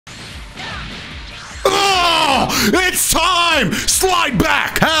It's time! Slide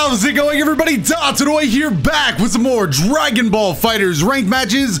back! How's it going, everybody? Dotodoya here, back with some more Dragon Ball Fighterz ranked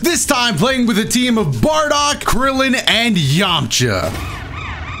matches. This time playing with a team of Bardock, Krillin, and Yamcha.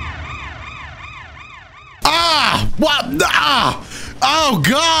 Oh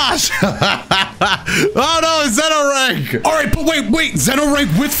gosh! Oh no, Zen-Oh rank! Alright, but wait, Zen-Oh rank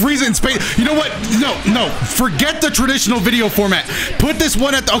with Frieza in space. You know what? No, forget the traditional video format. Put this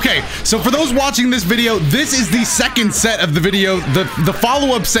one at the, okay, so for those watching this video, this is the second set of the video. The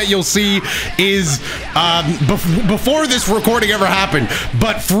follow-up set you'll see is before this recording ever happened.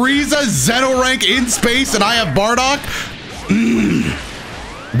 But Frieza, Zen-Oh rank in space, and I have Bardock.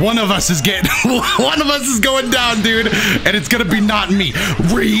 One of us is going down, dude, and it's gonna be not me.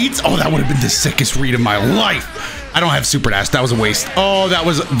 Reads? Oh, that would have been the sickest read of my life. I don't have Super Dash. That was a waste. Oh, that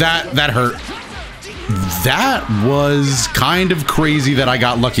hurt. That was kind of crazy that I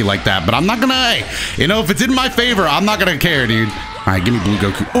got lucky like that, but I'm not gonna, hey, you know, if it's in my favor, I'm not gonna care, dude. All right, give me Blue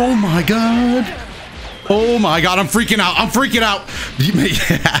Goku. Oh my god. Oh my god, I'm freaking out.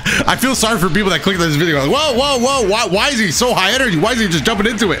 I feel sorry for people that click this video like, whoa, why is he so high energy? Why is he just jumping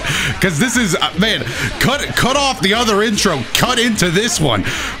into it? Because this is, man, cut off the other intro, cut into this one.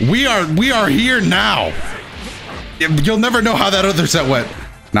 We are here now. You'll never know how that other set went.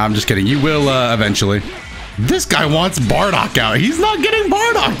 Nah, I'm just kidding. You will eventually. This guy wants Bardock out. He's not getting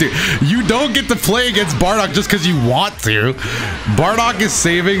Bardock, dude. You don't get to play against Bardock just because you want to. Bardock is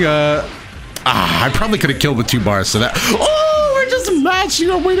saving I probably could have killed with 2 bars, so that... Oh, we're just mashing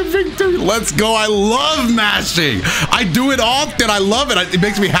our way to victory. Let's go. I love mashing. I do it often. I love it. It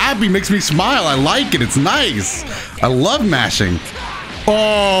makes me happy, makes me smile. I like it. It's nice. I love mashing.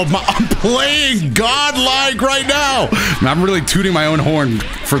 Oh, I'm playing godlike right now. I'm really tooting my own horn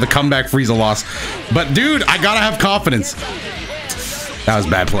for the comeback Frieza loss. But, dude, I gotta have confidence. That was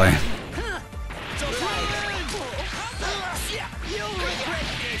bad play.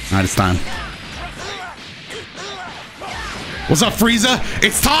 All right, it's time. What's up, Frieza?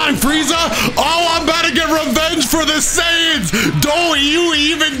 It's time, Frieza! Oh, I'm about to get revenge for the Saiyans! Don't you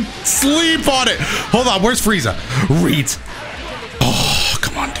even sleep on it! Hold on, where's Frieza? Reads. Oh,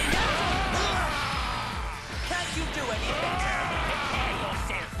 come on, dude.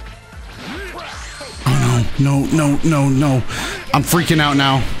 Oh, no. I'm freaking out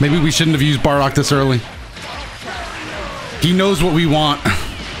now. Maybe we shouldn't have used Bardock this early. He knows what we want.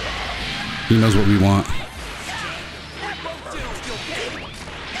 He knows what we want.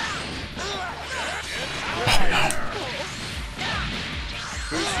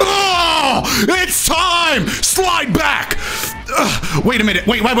 Oh, it's time! Slide back! Wait a minute.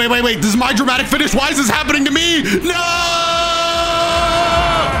 Wait. This is my dramatic finish. Why is this happening to me? No!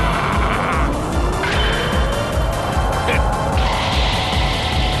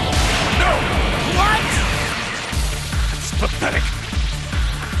 No! What? It's pathetic.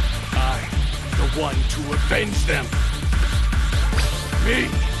 I'm the one to avenge them. Me!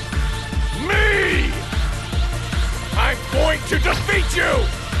 I'm going to defeat you!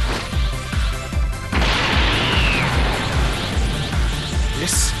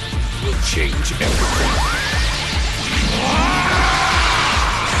 This will change everything.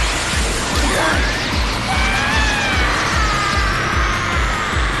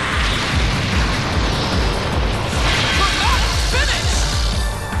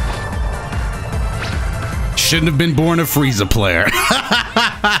 Shouldn't have been born a Frieza player.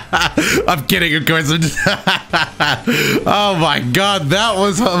 I'm kidding, of course. Oh my god, that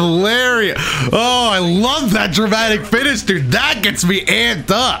was hilarious. Oh, I love that dramatic finish, dude. That gets me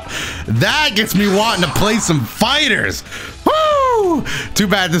amped up. That gets me wanting to play some Fighterz. Woo! Too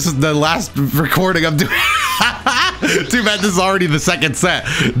bad this is the last recording I'm doing. Too bad this is already the second set.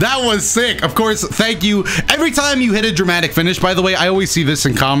 That was sick. Of course, thank you. Every time you hit a dramatic finish, by the way, I always see this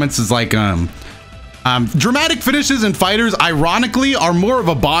in comments as like, dramatic finishes in Fighterz, ironically, are more of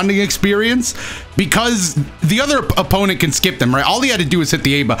a bonding experience because the other opponent can skip them, right? All he had to do is hit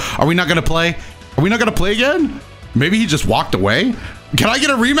the A button. Are we not going to play? Are we not going to play again? Maybe he just walked away? Can I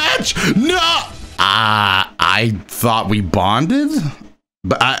get a rematch? No! I thought we bonded,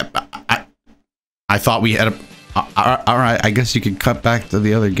 but I thought we had a... all right, I guess you can cut back to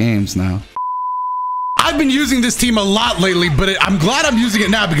the other games now. I've been using this team a lot lately, but I'm glad I'm using it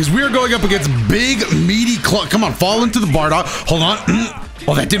now because we are going up against big, meaty Come on, fall into the Bardock. Hold on.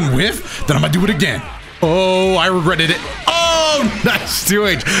 Oh, that didn't whiff? Then I'm gonna do it again. Oh, I regretted it. Oh, nice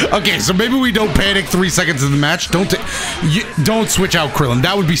 2H. Okay, so maybe we don't panic 3 seconds of the match. Don't switch out Krillin.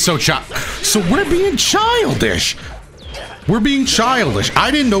 That would be so So we're being childish. We're being childish. I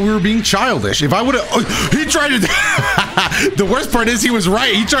didn't know we were being childish. If I would have, he tried to, the worst part is he was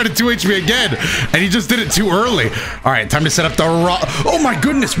right. He tried to 2H me again, and he just did it too early. All right, time to set up the rock. Oh my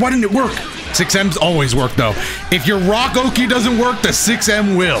goodness, why didn't it work? 6Ms always work though. If your rock Oki doesn't work, the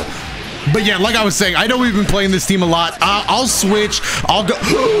 6M will. But yeah, like I was saying, I know we've been playing this team a lot. I'll switch. I'll go.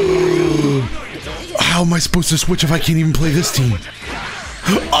 How am I supposed to switch if I can't even play this team?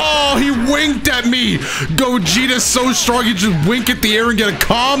 Oh, he winked at me. Gogeta's so strong, he just wink at the air and get a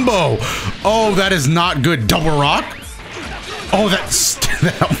combo. Oh, that is not good. Double rock. Oh, that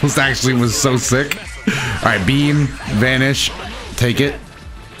was so sick. All right, beam, vanish, take it.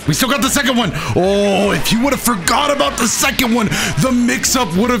 We still got the second one. Oh, if you would have forgot about the second one, the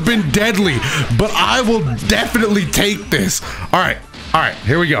mix-up would have been deadly. But I will definitely take this. All right,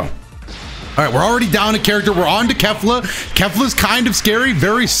 here we go. All right, we're already down a character. We're on to Kefla. Kefla's kind of scary.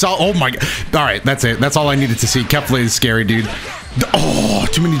 Very solid. Oh my God. All right, that's it. That's all I needed to see. Kefla is scary, dude. Oh,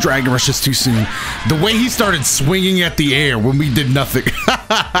 too many Dragon Rushes too soon. The way he started swinging at the air when we did nothing.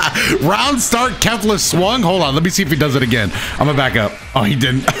 Round start, Kefla swung. Hold on, let me see if he does it again. I'm gonna back up. Oh, he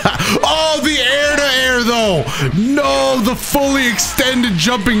didn't. Oh, the air to air though. No, the fully extended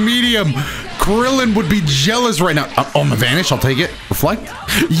jumping medium. Krillin would be jealous right now. Oh, my vanish, I'll take it. Reflect.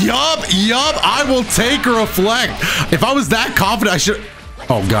 Yup, I will take a reflect. If I was that confident, I should.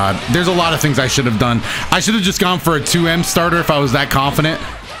 Oh God, there's a lot of things I should have done. I should have just gone for a 2M starter if I was that confident.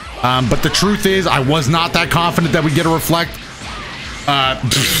 But the truth is, I was not that confident that we'd get a reflect.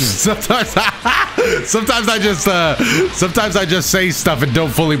 Sometimes I just say stuff and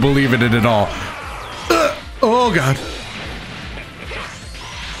don't fully believe in it at all. Oh God.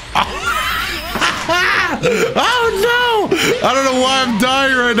 Oh no! I don't know why I'm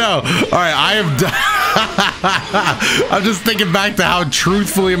dying right now. All right, I am I'm just thinking back to how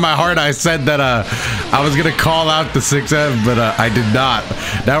truthfully in my heart I said that I was gonna call out the 6M, but I did not.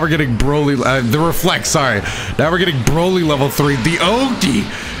 Now we're getting Broly, the reflect, sorry. Now we're getting Broly level 3, the Oki.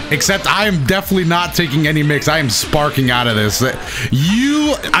 Except I am definitely not taking any mix. I am sparking out of this.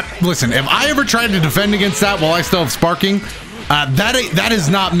 Listen, if I ever tried to defend against that while I still have sparking, that is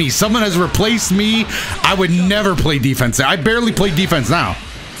not me. Someone has replaced me. I would never play defense. I barely play defense now.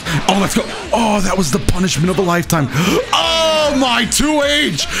 Oh, let's go. Oh, that was the punishment of a lifetime. Oh, my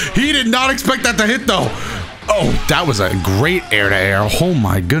 2H. He did not expect that to hit, though. Oh, that was a great air-to-air. Oh,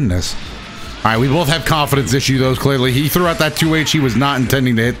 my goodness. All right, we both have confidence issue, though, clearly. He threw out that 2H. He was not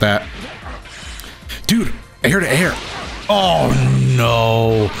intending to hit that. Dude, air-to-air. Oh,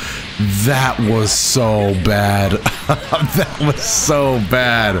 no. That was so bad. That was so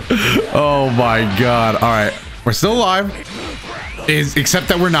bad. Oh, my God. All right, we're still alive. Except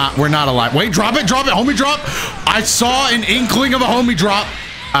that we're not alive. Wait, drop it, homie drop. I saw an inkling of a homie drop.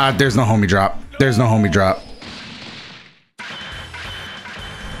 There's no homie drop. There's no homie drop.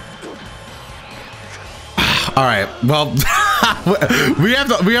 All right, well, we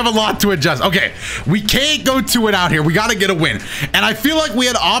have a lot to adjust. Okay, we can't go to it out here. We got to get a win. And I feel like we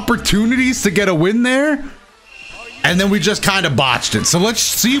had opportunities to get a win there, and then we just kind of botched it. So let's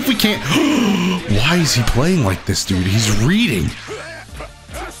see if we can't. Why is he playing like this, dude? He's reading.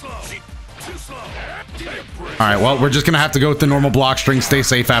 All right, well, we're just gonna have to go with the normal block string. Stay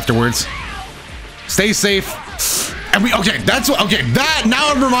safe afterwards. Stay safe. And that, now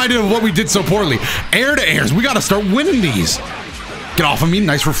I'm reminded of what we did so poorly. Air to airs, we gotta start winning these. Get off of me,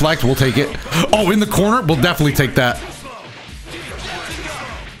 nice reflect, we'll take it. Oh, in the corner, we'll definitely take that.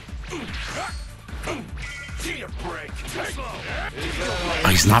 Oh,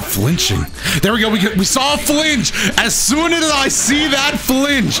 he's not flinching. There we go, we saw a flinch. As soon as I see that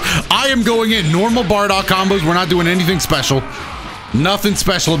flinch, I am going in. Normal Bardock combos, we're not doing anything special. Nothing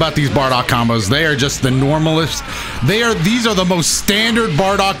special about these Bardock combos. They are just the normalest. These are the most standard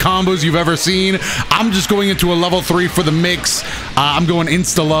Bardock combos you've ever seen. I'm just going into a level 3 for the mix. I'm going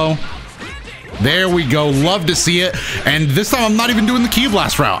insta-low. There we go. Love to see it. And this time I'm not even doing the Ki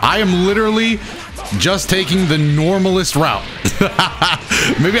Blast route. I am literally just taking the normalest route.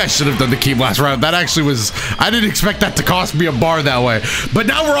 Maybe I should have done the Ki Blast route. That actually was, I didn't expect that to cost me a bar that way. But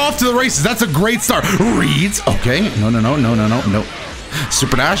now we're off to the races. That's a great start. Reads. Okay. No.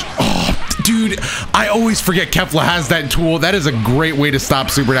 Super dash. Oh, dude, I always forget Kefla has that tool. That is a great way to stop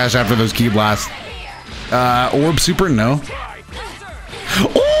super dash after those Ki Blasts. Orb super, no.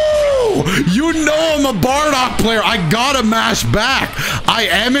 Oh, you know I'm a Bardock player. I gotta mash back. I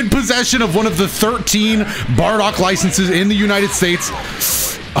am in possession of one of the 13 Bardock licenses in the United States.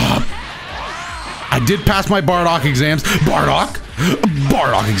 I did pass my Bardock exams. Bardock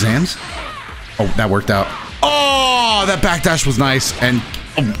exams. Oh, that worked out. Oh, that backdash was nice. And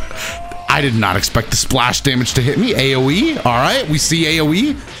I did not expect the splash damage to hit me. AoE. All right, we see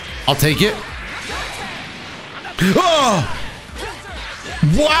AoE. I'll take it. Oh!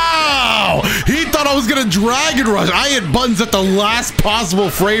 Wow! He thought I was gonna Dragon Rush. I hit buttons at the last possible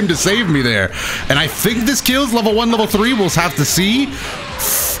frame to save me there. And I think this kills level 1, level 3. We'll have to see.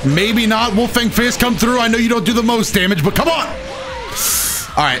 Maybe not. Wolfang Fist come through. I know you don't do the most damage, but come on!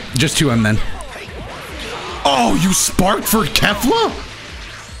 All right, just 2M then. Oh, you sparked for Kefla?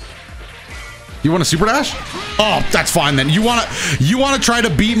 You want a super dash? Oh, that's fine then. You wanna try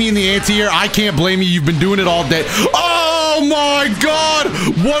to beat me in the anti-air? I can't blame you. You've been doing it all day. Oh my god!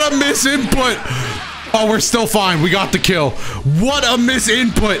 What a misinput! Oh, we're still fine. We got the kill. What a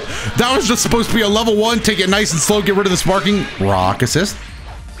misinput! That was just supposed to be a level 1. Take it nice and slow. Get rid of the sparking. Rock assist.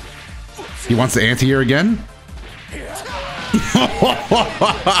 He wants the anti-air again.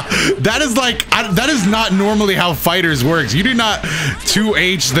 That is like that is not normally how Fighterz works. You do not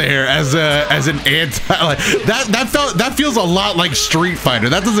 2H there as an anti like, that feels a lot like Street Fighter.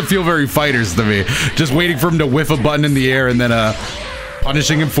 That doesn't feel very Fighterz to me. Just waiting for him to whiff a button in the air and then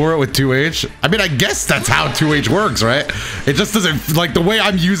punishing him for it with 2H. I mean, I guess that's how 2H works, right? It just doesn't, like, the way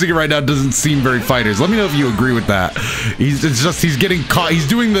I'm using it right now doesn't seem very Fighterz. Let me know if you agree with that. He's getting caught. He's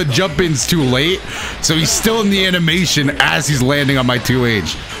doing the jump-ins too late, so he's still in the animation as he's landing on my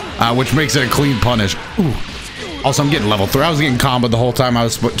 2H, which makes it a clean punish. Ooh. Also, I'm getting level 3. I was getting comboed the whole time I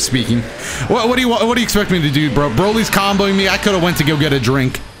was speaking. What do you expect me to do, bro? Broly's comboing me. I could have went to go get a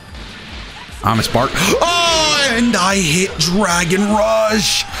drink. I'm a spark. Oh, and I hit Dragon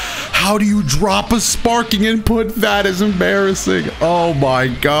Rush. How do you drop a sparking input? That is embarrassing. Oh my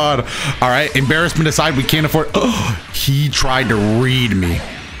god. All right, embarrassment aside, we can't afford. Oh, he tried to read me.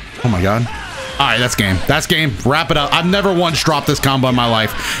 Oh my god. All right, that's game. That's game. Wrap it up. I've never once dropped this combo in my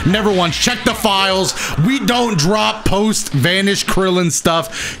life. Never once. Check the files. We don't drop post-vanish Krillin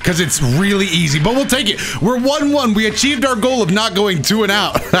stuff because it's really easy, but we'll take it. We're 1-1. We achieved our goal of not going 2 and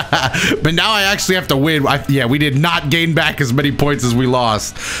out, but now I actually have to win. Yeah, we did not gain back as many points as we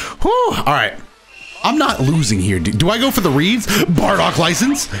lost. Whew. All right. I'm not losing here. Do I go for the reads? Bardock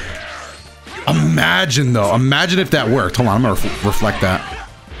license? Imagine, though. Imagine if that worked. Hold on. I'm going to reflect that.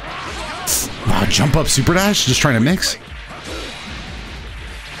 Wow, jump up super dash, just trying to mix.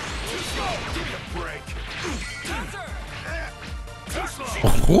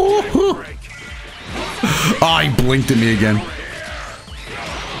 Oh, he blinked at me again.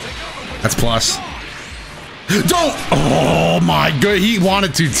 That's plus. Don't! Oh my god, he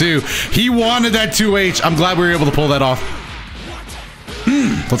wanted to too. He wanted that 2H. I'm glad we were able to pull that off.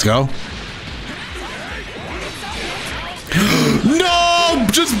 Let's go. No!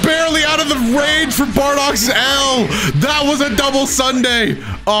 Just barely out of the range for Bardock's L. That was a double Sunday.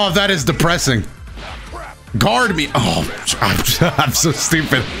 Oh, that is depressing. Guard me. Oh, I'm so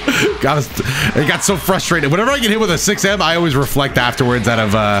stupid. I got so frustrated. Whenever I get hit with a 6M, I always reflect afterwards out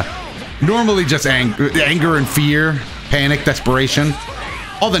of normally just anger and fear, panic, desperation.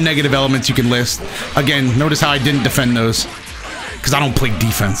 All the negative elements you can list. Again, notice how I didn't defend those because I don't play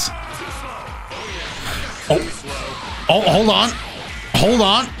defense. Oh, hold on. Hold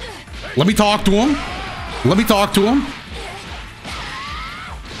on. Let me talk to him. Let me talk to him.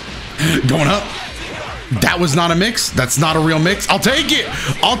 Going up. That was not a mix. That's not a real mix. I'll take it.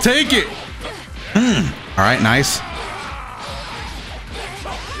 I'll take it. All right, nice.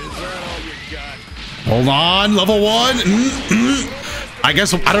 Hold on. Level 1. I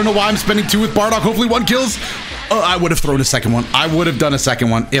guess I don't know why I'm spending 2 with Bardock. Hopefully 1 kills. I would have thrown a second one. I would have done a second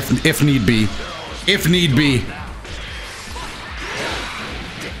one if need be. If need be.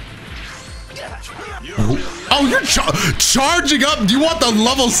 Oh, you're charging up. Do you want the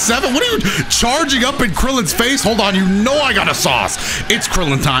level 7? What are you charging up in Krillin's face? Hold on. You know I got a sauce. It's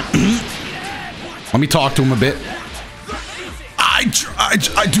Krillin time. Let me talk to him a bit.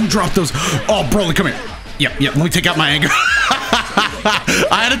 I do drop those. Oh, Broly, come here. Yep. Let me take out my anger.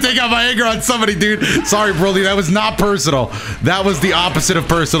 I had to take out my anger on somebody, dude. Sorry, Broly. That was not personal. That was the opposite of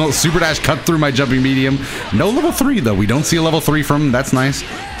personal. Super dash cut through my jumping medium. No level 3, though. We don't see a level 3 from him. That's nice.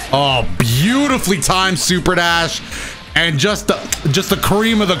 Oh, beautifully timed super dash. And just the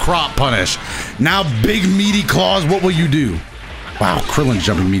cream of the crop punish. Now, big meaty claws. What will you do? Wow, Krillin's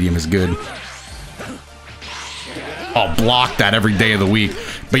jumping medium is good. I'll block that every day of the week.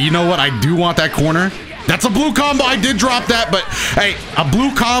 But you know what? I do want that corner. That's a blue combo. I did drop that, but hey, a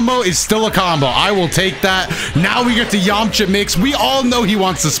blue combo is still a combo. I will take that. Now we get the Yamcha mix. We all know he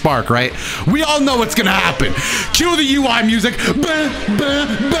wants to spark, right? We all know what's gonna happen. Cue the UI music.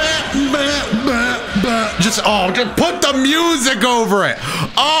 Just put the music over it.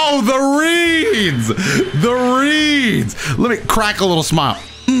 Oh, the reads. The reads. Let me crack a little smile.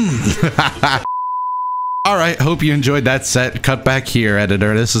 All right, hope you enjoyed that set. Cut back here,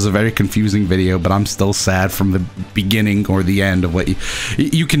 editor. This is a very confusing video, but I'm still sad from the beginning or the end of what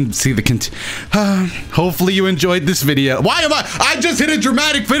you can see the hopefully you enjoyed this video. Why am I just hit a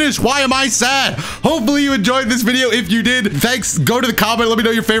dramatic finish. Why am I sad? Hopefully you enjoyed this video. If you did, thanks. Go to the comment, let me know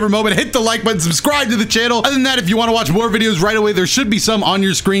your favorite moment. Hit the like button, subscribe to the channel. Other than that, if you want to watch more videos right away, there should be some on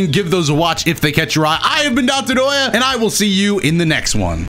your screen. Give those a watch if they catch your eye. I have been Dotodoya, and I will see you in the next one.